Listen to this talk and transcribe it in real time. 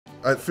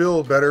I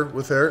feel better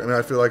with hair. I mean,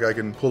 I feel like I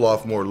can pull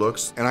off more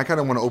looks. And I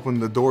kind of want to open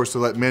the doors to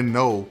let men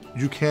know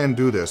you can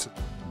do this.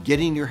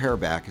 Getting your hair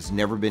back has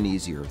never been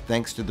easier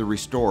thanks to the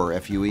RESTORE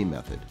FUE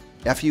method.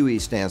 FUE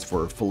stands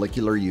for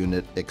Follicular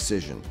Unit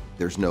Excision.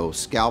 There's no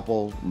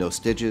scalpel, no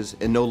stitches,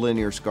 and no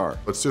linear scar.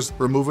 It's just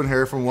removing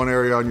hair from one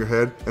area on your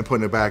head and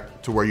putting it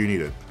back to where you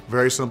need it.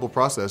 Very simple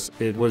process.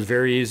 It was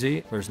very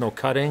easy. There's no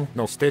cutting,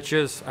 no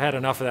stitches. I had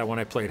enough of that when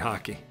I played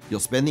hockey. You'll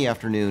spend the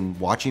afternoon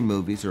watching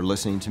movies or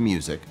listening to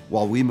music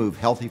while we move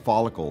healthy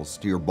follicles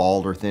to your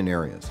bald or thin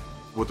areas.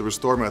 With the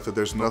RESTORE method,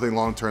 there's nothing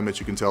long-term that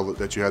you can tell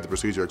that you had the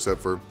procedure except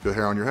for the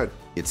hair on your head.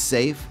 It's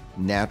safe,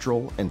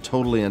 natural, and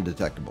totally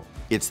undetectable.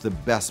 It's the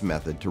best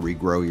method to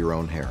regrow your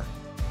own hair.